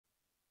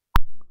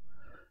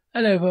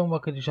Hello everyone,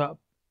 welcome to Sharp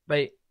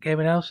Bait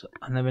Gaming House.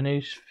 Another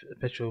news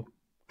special.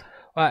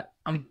 Right,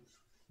 I've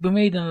been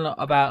reading a lot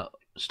about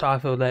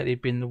Starfield lately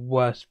being the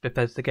worst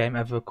Bethesda game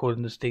ever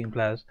according to Steam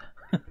players.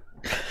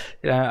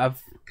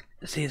 I've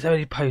seen so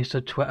many posts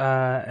on Twitter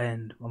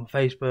and on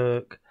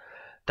Facebook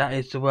that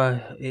it's the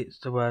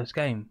worst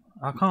game.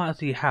 I can't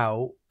see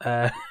how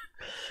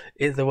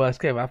it's the worst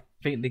game. I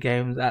think the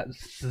game's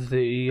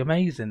absolutely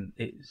amazing.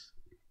 It's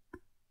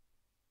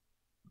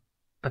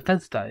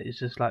Bethesda, it's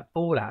just like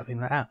Fallout, things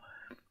like that.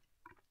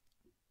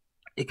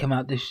 It came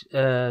out this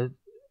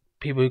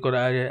people who got it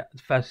earlier,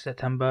 the 1st of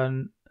September,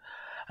 and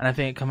I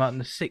think it came out on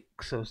the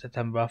 6th of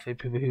September. I think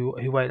people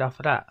who waited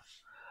after that.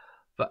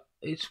 But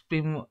it's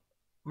been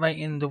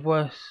rating the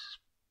worst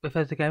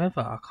Bethesda game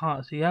ever. I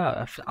can't see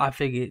how. I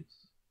think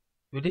it's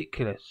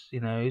ridiculous.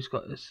 You know, it's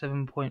got a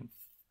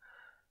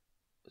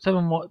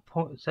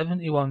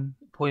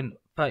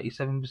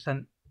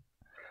 71.37%,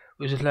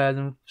 which is lower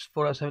than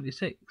Fallout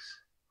 76.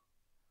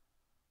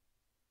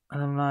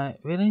 And I'm like,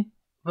 really?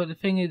 But the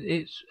thing is,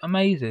 it's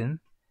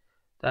amazing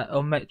that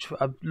on Metric,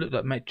 I've looked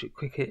at Metric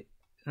Cricket,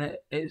 and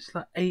it's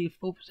like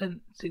 84%,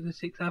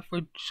 66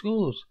 average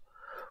scores.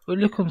 We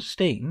look on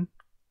Steam,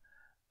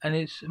 and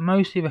it's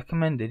mostly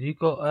recommended. You've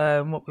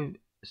got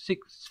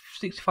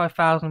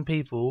 65,000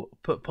 people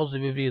put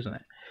positive reviews on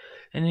it,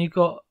 and you've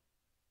got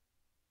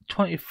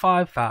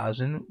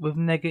 25,000 with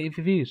negative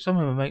reviews. Some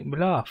of them make me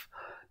laugh.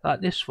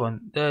 Like this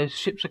one, the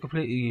ships are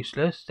completely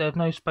useless. There's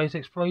no space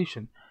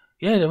exploration.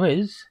 Yeah, there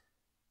is,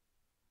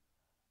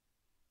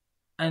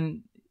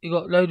 and you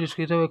got loads of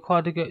skills that are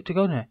required to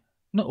go there.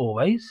 Not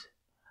always.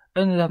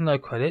 Vendors have no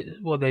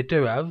credit. Well, they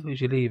do have,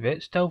 if you leave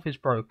it. Stealth is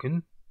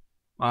broken.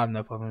 I have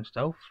no problem with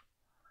stealth.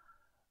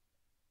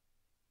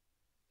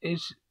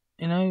 It's,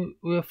 we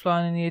were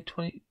flying in the year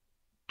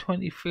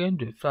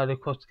 2300, flying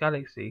across the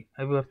galaxy.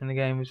 Every weapon in the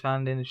game was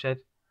found in the shed.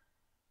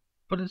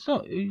 But it's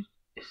not.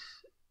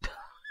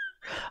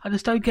 I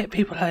just don't get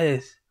people like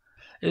this.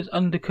 It's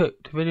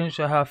undercooked. Really don't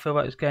sure how I feel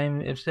about this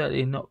game. It's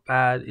certainly not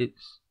bad.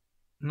 It's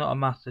not a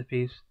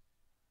masterpiece.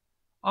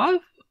 I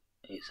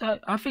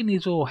think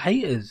these are all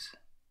haters.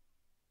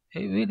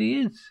 It really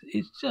is.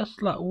 It's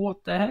just like,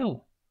 what the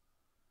hell?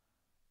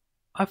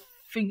 I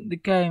think the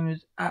game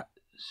is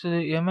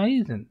absolutely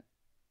amazing.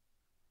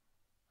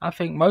 I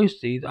think most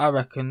of these, I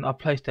reckon, are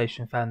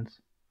PlayStation fans.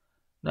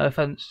 No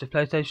offense to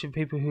PlayStation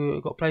people who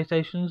have got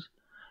PlayStations,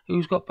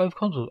 who's got both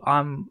consoles.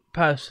 I'm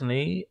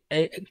personally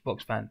a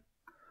Xbox fan,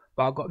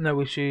 but I've got no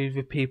issues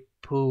with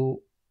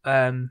people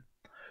who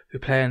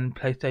play on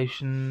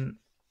PlayStation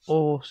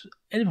or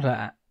anything like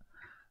that.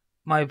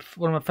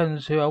 One of my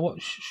friends who I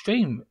watch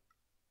stream,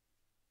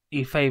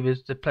 he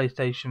favours the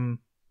PlayStation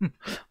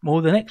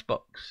more than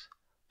Xbox.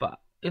 But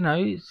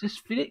it's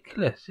just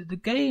ridiculous. The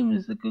game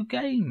is a good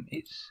game.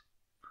 It's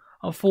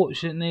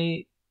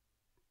unfortunately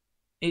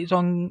it's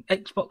on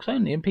Xbox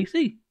only and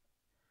PC.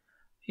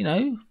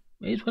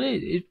 It's what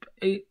it is.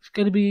 It's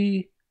going to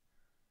be.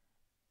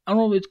 I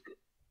don't know. It's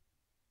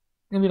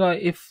going to be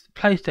like if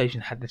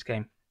PlayStation had this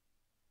game.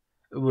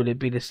 Would it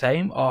be the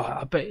same? Oh,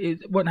 I bet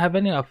it wouldn't have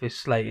any of this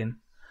slating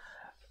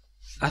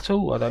at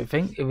all. I don't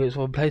think if it's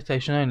on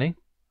PlayStation only.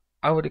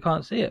 I really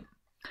can't see it.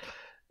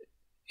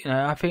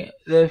 I think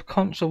the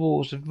console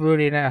wars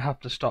really now have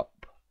to stop.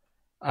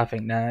 I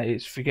think now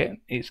it's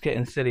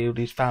getting silly with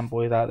these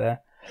fanboys out there.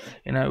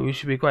 We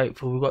should be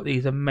grateful we've got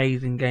these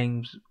amazing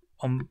games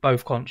on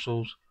both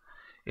consoles.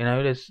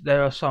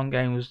 There are some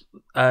games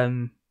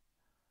I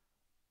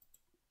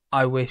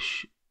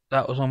wish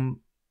that was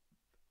on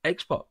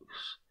Xbox.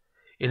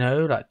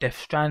 Like Death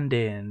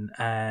Stranding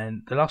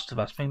and The Last of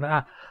Us, things like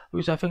that,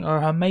 which I think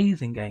are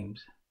amazing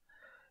games.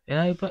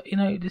 But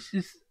this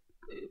is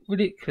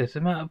ridiculous. The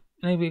amount of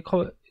maybe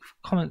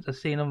comments I've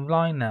seen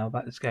online now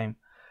about this game.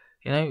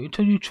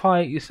 Until you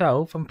try it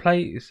yourself and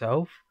play it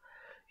yourself,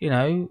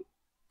 give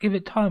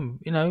it time.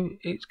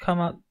 It's come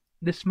out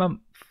this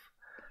month.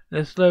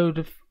 There's loads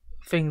of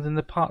things in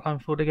the pipeline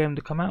for the game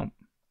to come out.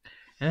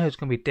 It's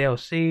going to be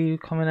DLC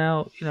coming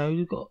out.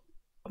 You've got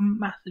a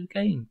massive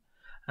game,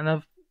 and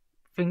I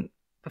think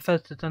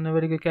Bethesda's done a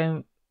really good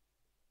game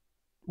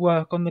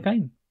work on the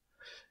game.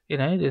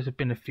 There's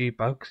been a few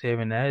bugs here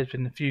and there. There's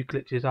been a few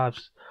glitches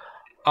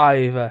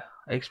I've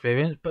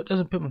experienced, but it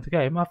doesn't put me off the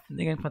game. I think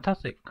the game's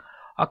fantastic.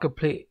 I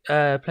played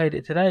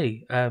it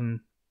today, and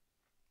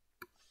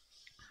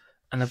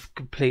I've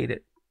completed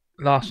it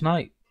last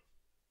night,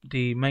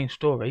 the main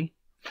story,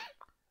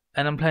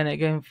 and I'm playing it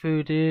again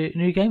through the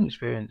new game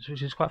experience,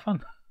 which is quite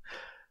fun.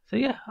 So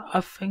yeah,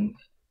 I think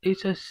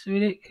it's just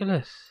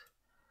ridiculous.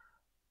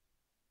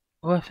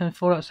 Worse than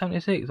Fallout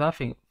 76. I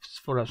think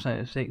Fallout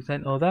 76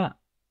 ain't all that.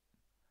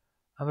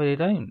 I really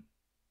don't.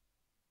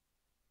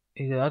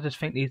 I just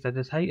think these are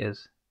just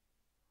haters.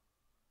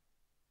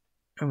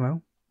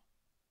 Oh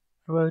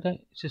well,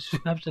 it's just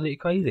absolutely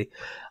crazy.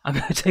 I'm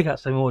going to take out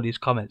some more of these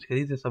comments because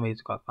these are some of these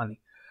are quite funny.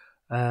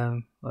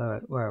 Where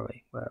are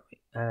we? Where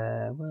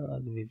are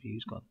the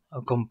reviews gone?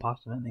 I've gone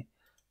past them, haven't they?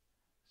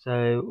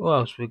 So what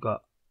else we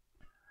got?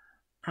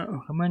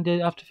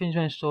 Recommended after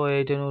finishing the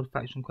story, doing all the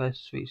faction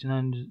quests, reaching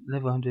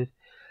level 100.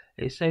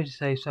 It's safe to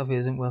say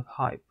Starfield isn't worth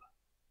hype.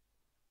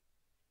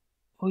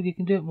 Well, you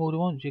can do it more than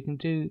once. You can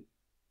do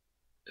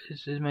it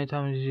as many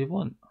times as you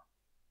want.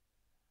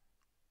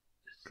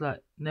 It's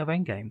like no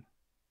end game.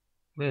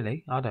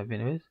 Really? I don't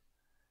think it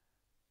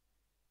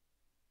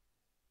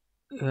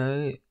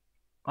is.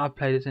 I've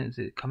played it since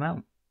it come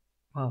out.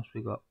 What else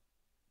we got?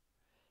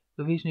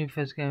 The reason you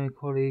first game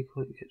quality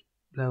gets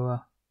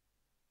lower.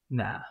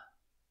 Nah.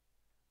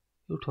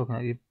 You're talking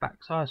about your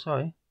backside,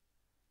 sorry.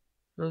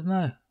 But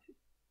no.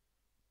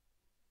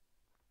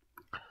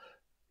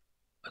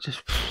 I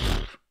just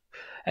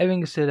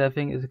everything said I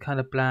think is a kind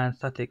of bland,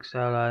 static,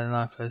 sterile and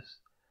lifeless.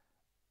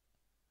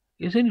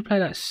 He's only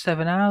played like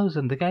 7 hours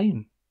in the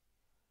game.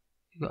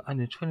 You got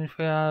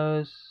 123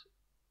 hours,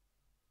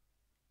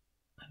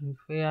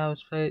 103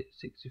 hours played,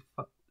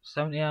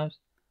 70 hours.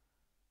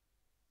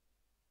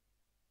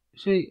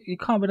 So you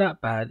can't be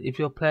that bad if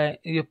you've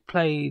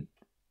played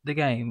the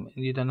game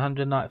and you've done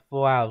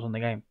 194 hours on the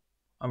game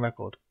on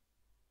record.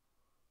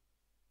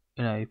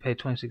 You know, you played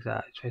 26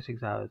 hours,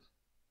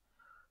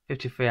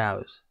 53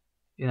 hours.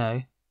 You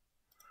know,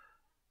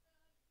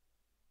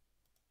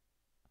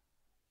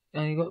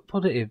 and you got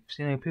positives.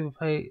 You know, people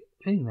play.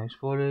 You know,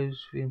 spoilers,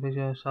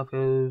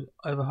 Starfield,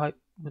 overhyped,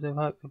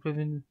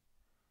 oblivion.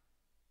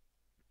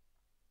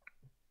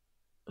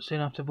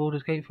 Soon after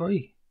Baldur's Gate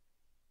 3.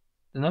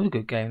 Another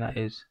good game that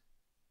is.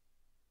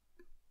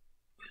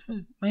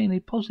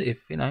 Mainly positive,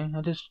 you know.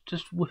 I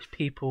just wish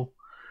people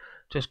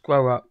just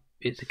grow up.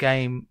 It's a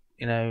game,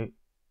 you know.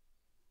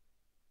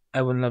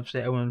 Everyone loves it,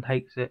 everyone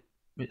hates it.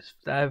 It's,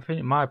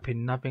 in my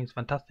opinion, I think it's a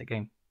fantastic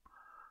game.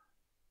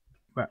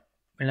 Right,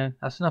 you know,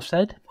 that's enough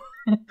said.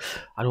 I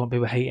don't want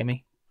people hating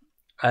me.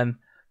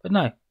 But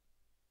no.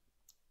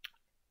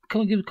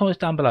 Come on, give comments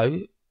down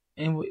below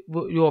in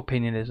what your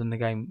opinion is on the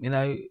game. You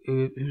know,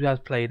 who has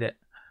played it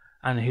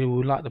and who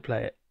would like to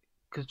play it.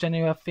 Because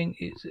generally, I think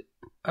it's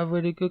a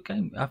really good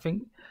game. I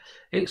think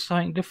it's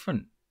something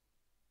different.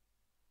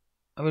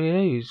 I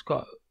really do. It's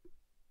got.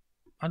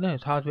 I know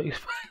it's hard to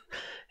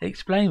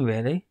explain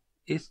really.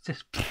 It's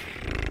just.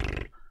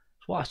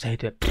 It's what I say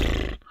to it.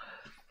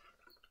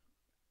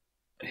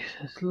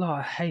 There's a lot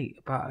of hate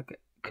about it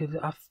because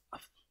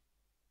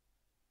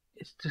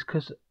it's just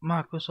because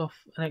Microsoft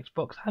and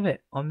Xbox have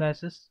it on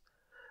there's this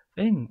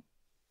thing.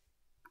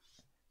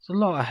 It's a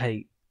lot of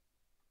hate,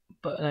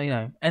 but you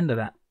know, end of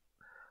that.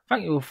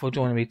 Thank you all for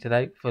joining me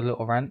today for a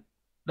little rant.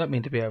 Don't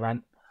mean to be a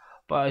rant,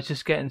 but I was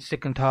just getting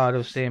sick and tired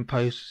of seeing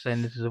posts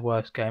saying this is the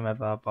worst game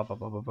ever. Blah blah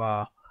blah blah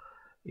blah.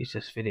 It's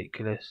just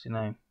ridiculous, you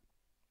know.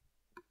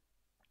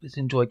 Let's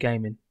enjoy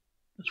gaming.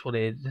 That's what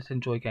it is. Let's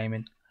enjoy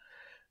gaming.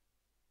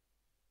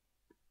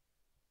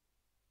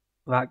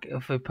 Like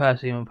for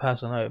personally on a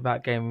personal note,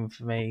 that gaming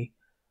for me,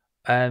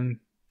 I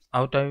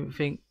don't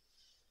think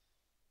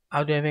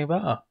I'll do anything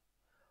better.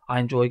 I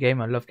enjoy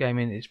gaming. I love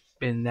gaming. It's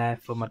been there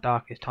for my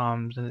darkest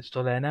times, and it's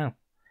still there now.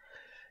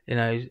 You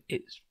know,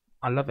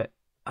 I love it.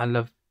 I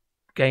love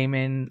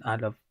gaming. I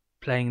love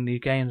playing new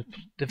games,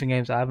 different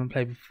games I haven't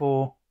played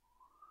before.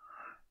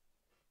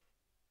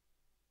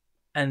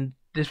 And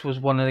this was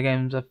one of the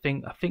games I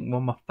think one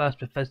of my first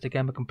Bethesda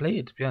game I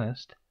completed, to be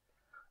honest.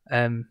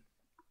 Because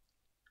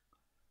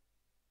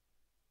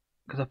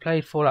I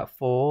played Fallout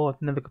 4,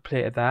 I've never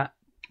completed that.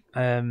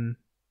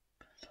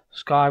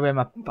 Skyrim,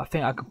 I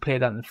think I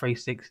completed that in the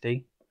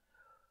 360,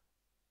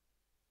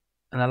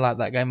 and I like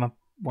that game. I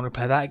want to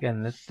play that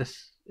again. There's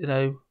just, you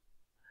know,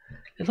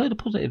 there's a load of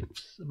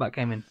positives about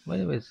gaming. Well,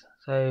 there is.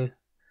 So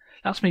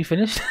that's me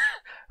finished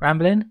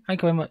rambling.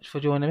 Thank you very much for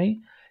joining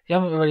me. If you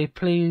haven't already,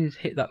 please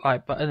hit that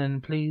like button,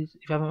 and please,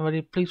 if you haven't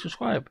already, please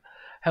subscribe.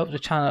 Helps the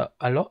channel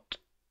a lot,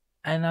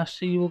 and I'll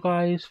see you all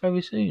guys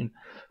very soon.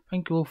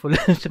 Thank you all for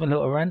listening to my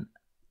little rant.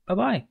 Bye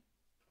bye.